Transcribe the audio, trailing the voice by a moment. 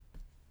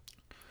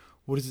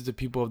What is it, the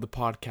people of the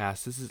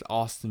podcast? This is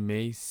Austin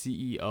May,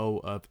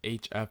 CEO of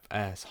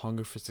HFS,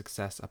 Hunger for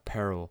Success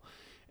Apparel.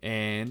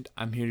 And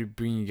I'm here to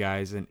bring you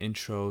guys an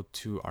intro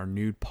to our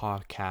new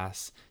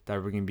podcast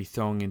that we're going to be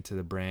throwing into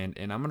the brand.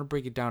 And I'm going to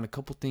break it down a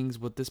couple things,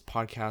 what this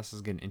podcast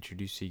is going to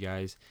introduce to you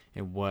guys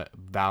and what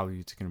value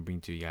it's going to bring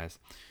to you guys.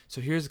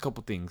 So here's a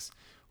couple things.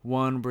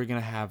 One, we're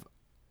going to have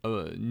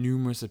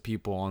numerous of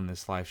people on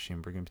this live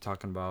stream. We're going to be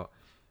talking about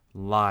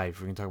life.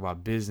 We're going to talk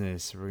about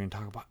business. We're going to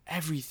talk about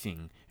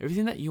everything.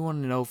 Everything that you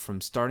want to know, from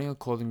starting a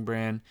clothing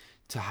brand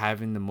to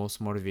having the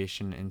most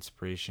motivation,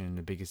 inspiration, and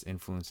the biggest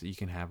influence that you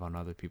can have on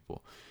other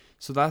people.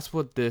 So that's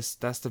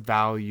the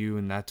value,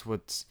 and that's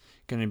what's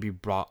going to be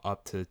brought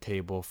up to the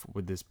table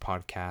with this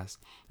podcast.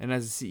 And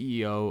as the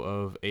CEO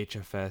of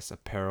HFS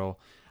Apparel,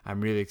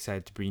 I'm really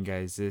excited to bring you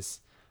guys this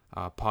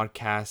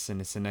podcast,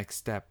 and it's the next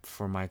step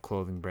for my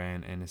clothing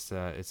brand, and it's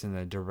in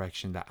the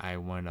direction that I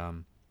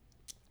want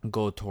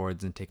go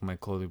towards and take my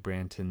clothing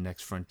brand to the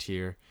next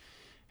frontier.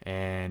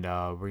 And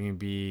we're going to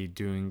be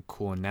doing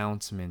cool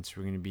announcements.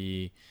 We're going to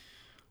be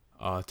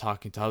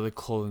talking to other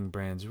clothing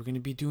brands. We're going to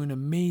be doing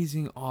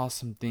amazing,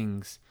 awesome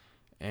things.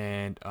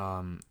 And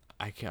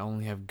I can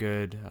only have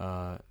good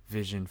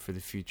vision for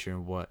the future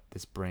and what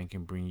this brand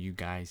can bring you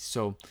guys.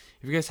 So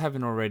if you guys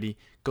haven't already,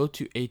 go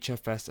to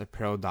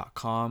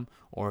hfsapparel.com,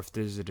 or if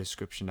there's a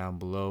description down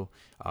below,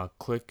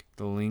 click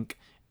the link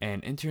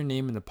and enter your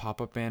name in the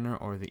pop-up banner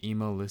or the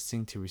email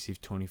listing to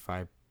receive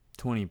 20%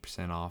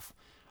 off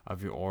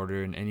of your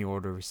order, and any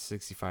order over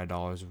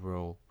 $65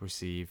 will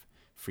receive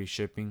free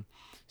shipping.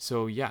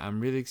 So yeah, I'm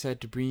really excited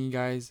to bring you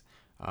guys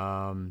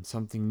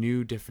something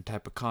new, different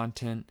type of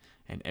content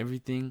and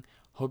everything.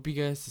 Hope you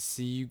guys to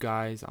see you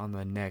guys on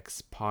the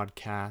next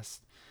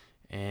podcast.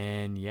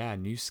 And yeah,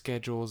 new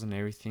schedules and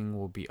everything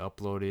will be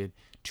uploaded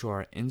to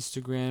our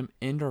Instagram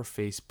and our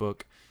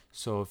Facebook.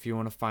 So if you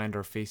want to find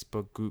our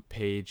Facebook group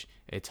page,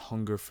 it's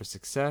Hunger for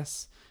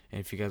Success. And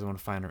if you guys want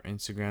to find our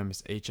Instagram,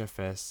 it's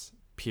HFS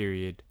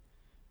period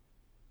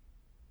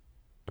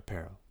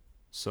apparel.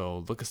 So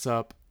look us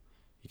up.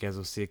 You guys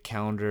will see a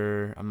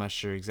calendar. I'm not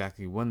sure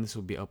exactly when this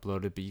will be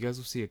uploaded, but you guys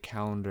will see a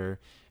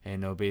calendar,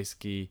 and it'll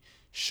basically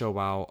show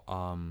out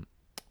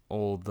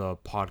all the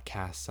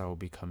podcasts that will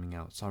be coming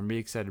out. So I'm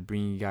really excited to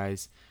bring you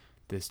guys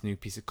this new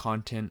piece of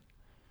content.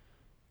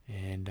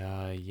 And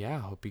yeah,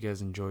 hope you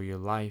guys enjoy your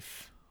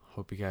life.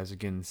 Hope you guys are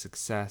getting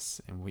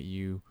success and what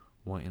you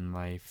want in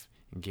life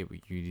and get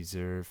what you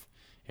deserve.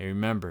 And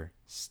remember,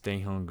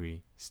 stay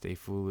hungry, stay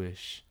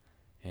foolish,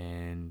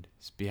 and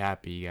just be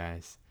happy, you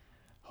guys.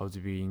 Hope to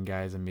be bringing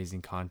guys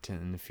amazing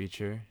content in the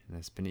future. And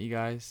that's been it, you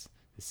guys,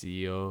 the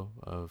CEO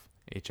of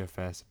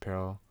HFS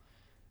Apparel.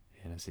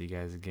 And I'll see you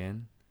guys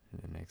again in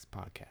the next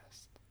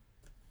podcast.